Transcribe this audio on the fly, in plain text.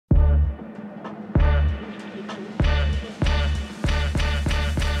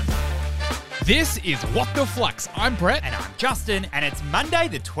This is What the Flux. I'm Brett. And I'm Justin, and it's Monday,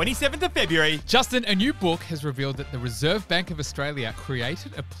 the 27th of February. Justin, a new book has revealed that the Reserve Bank of Australia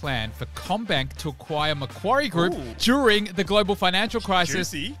created a plan for CommBank to acquire Macquarie Group during the global financial crisis.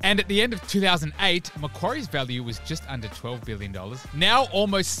 Juicy. And at the end of 2008, Macquarie's value was just under $12 billion. Now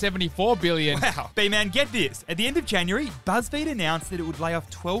almost $74 billion. Wow. B-Man, get this. At the end of January, BuzzFeed announced that it would lay off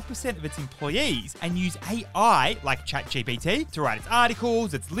 12% of its employees and use AI, like ChatGPT, to write its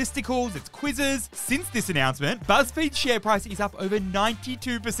articles, its listicles, its quizzes. Since this announcement, BuzzFeed's share price is up over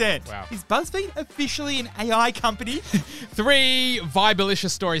 92%. Wow. Is BuzzFeed officially an AI company? 3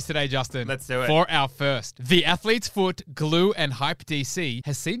 Vibelicious stories today, Justin. Let's do it. For our first, The Athlete's Foot, Glue and Hype DC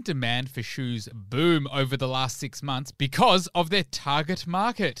has seen demand for shoes boom over the last 6 months because of their target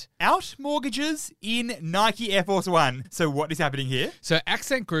market. Out mortgages in Nike Air Force One. So what is happening here? So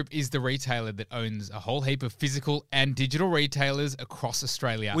Accent Group is the retailer that owns a whole heap of physical and digital retailers across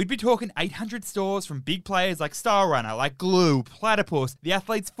Australia. We'd be talking 800 stores from big players like Star Runner, like Glue, Platypus, The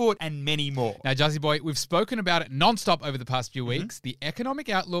Athlete's Foot, and many more. Now, Jazzy Boy, we've spoken about it non-stop over the past few weeks. The economic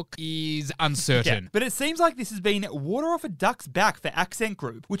outlook is uncertain. Yeah, but it seems like this has been water off a duck's back for Accent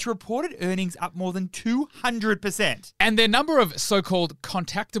Group, which reported earnings up more than 200%. And their number of so-called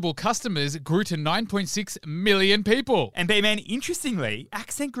contactable customers grew to 9.6 million people. And B-Man, interestingly,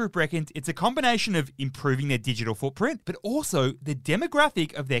 Accent Group reckons it's a combination of improving their digital footprint, but also the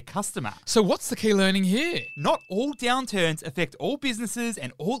demographic of their customer. So what's the key learning here? Not all downturns affect all businesses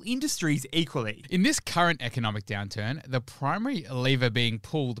and all industries equally. In this current economic downturn, the primary lever being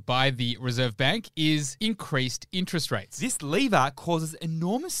pulled by the Reserve Bank is increased interest rates. This lever causes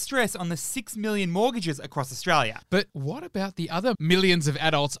enormous stress on the 6 million mortgages across Australia. But what about the other millions of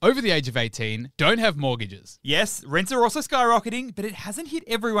adults over the age of 18 don't have mortgages? Yes, rents are also skyrocketing, but it hasn't hit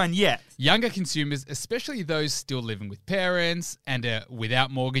everyone yet. Younger consumers, especially those still living with parents and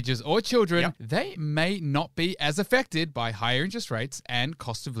without mortgages or children, they may not be as affected by higher interest rates and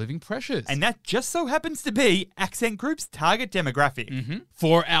cost of living pressures. And that just so happens to be Accent Group's target demographic.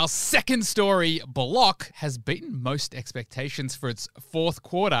 For our second story, Block has beaten most expectations for its fourth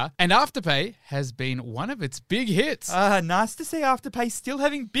quarter, and Afterpay has been one of its big hits. Nice to see Afterpay still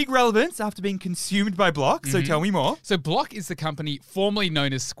having big relevance after being consumed by Block, so tell me more. So Block is the company formerly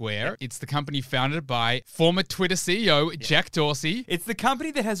known as Square. It's the company founded by former Twitter CEO Jack Dorsey. It's the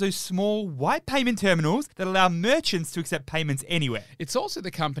company that has those small white payment terminals that allow merchants to accept payments anywhere. It's also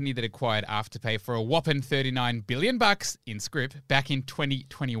the company that acquired Afterpay for a whopping $39 billion in scrip back in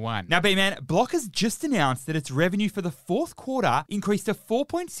 2021. Now, B-Man, Block has just announced that its revenue for the fourth quarter increased to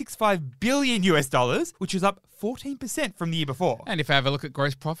 $4.65 billion US, which is up 14% from the year before. And if I have a look at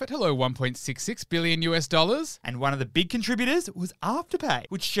gross profit, $1.66 billion US. And one of the big contributors was Afterpay,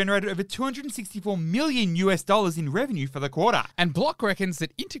 which generated over $264 million US in revenue for the quarter. And Block reckons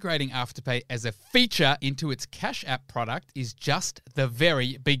that integrating Afterpay as a feature into its Cash App product is just the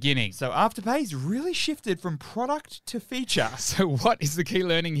very beginning. So Afterpay's really shifted from product to feature. So what is the key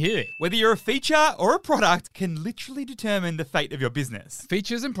learning here? Whether you're a feature or a product can literally determine the fate of your business.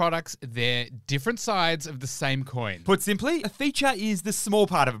 Features and products, they're different sides of the same coin. Put simply, a feature is the small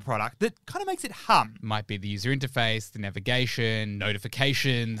part of a product that kind of makes it hum. Might be the user interface, the navigation,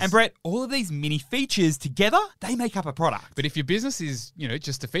 notifications. And Brett, all of these mini features together, they make up a product. But if your business is,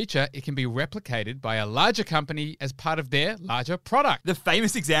 just a feature, it can be replicated by a larger company as part of their larger product. The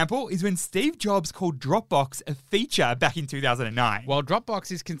famous example is when Steve Jobs called Dropbox a feature back in 2009. While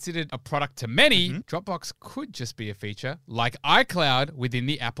Dropbox is considered a product to many, Dropbox could just be a feature like iCloud within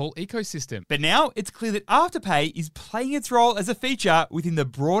the Apple ecosystem. But now it's clear that Afterpay is playing its role as a feature within the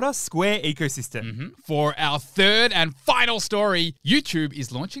broader Square ecosystem. For our third and final story, YouTube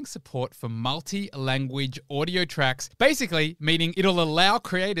is launching support for multi-language audio tracks, basically meaning it'll allow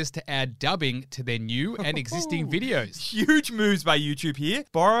creators to add dubbing to their new and existing videos. Huge moves by YouTube here.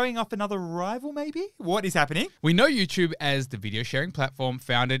 Borrowing off another rival, maybe? What is happening? We know YouTube as the video sharing platform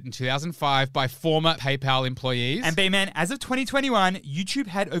founded in 2005 by former PayPal employees. And B-Man, as of 2021, YouTube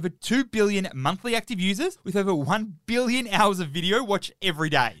had over 2 billion monthly active users with over 1 billion hours of video watched every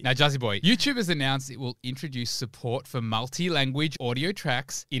day. Now, Jazzy Boy, YouTube has announced it will introduce support for multi-language audio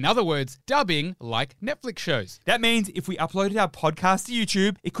tracks. In other words, dubbing like Netflix shows. That means if we uploaded our podcast to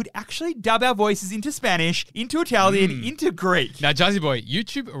YouTube, it could actually dub our voices into Spanish, into Italian, into Greek. Now, Jazzy Boy,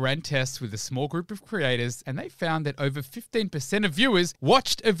 YouTube ran tests with a small group of creators, and they found that over 15% of viewers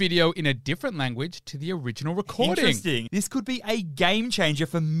watched a video in a different language to the original recording. Interesting. This could be a game changer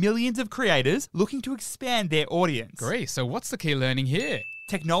for millions of creators looking to expand their audience. Great. So what's the key learning here?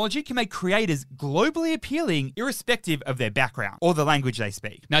 Technology can make creators globally appealing irrespective of their background or the language they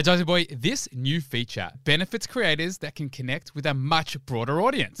speak. Now, Josie Boy, this new feature benefits creators that can connect with a much broader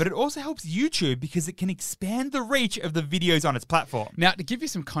audience. But it also helps YouTube because it can expand the reach of the videos on its platform. Now, to give you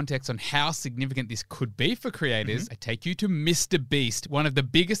some context on how significant this could be for creators, I take you to Mr. Beast, one of the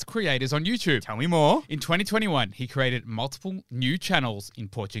biggest creators on YouTube. Tell me more. In 2021, he created multiple new channels in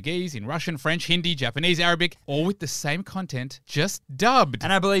Portuguese, in Russian, French, Hindi, Japanese, Arabic, all with the same content, just dubbed.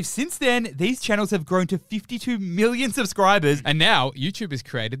 And I believe since then, these channels have grown to 52 million subscribers. And now, YouTube has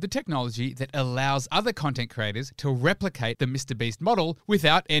created the technology that allows other content creators to replicate the MrBeast model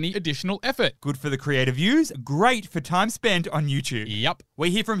without any additional effort. Good for the creative views, great for time spent on YouTube. Yep.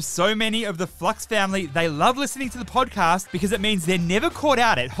 We hear from so many of the Flux family, they love listening to the podcast because it means they're never caught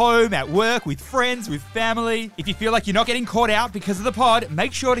out at home, at work, with friends, with family. If you feel like you're not getting caught out because of the pod,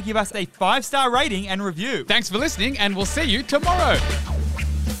 make sure to give us a 5-star rating and review. Thanks for listening, and we'll see you tomorrow.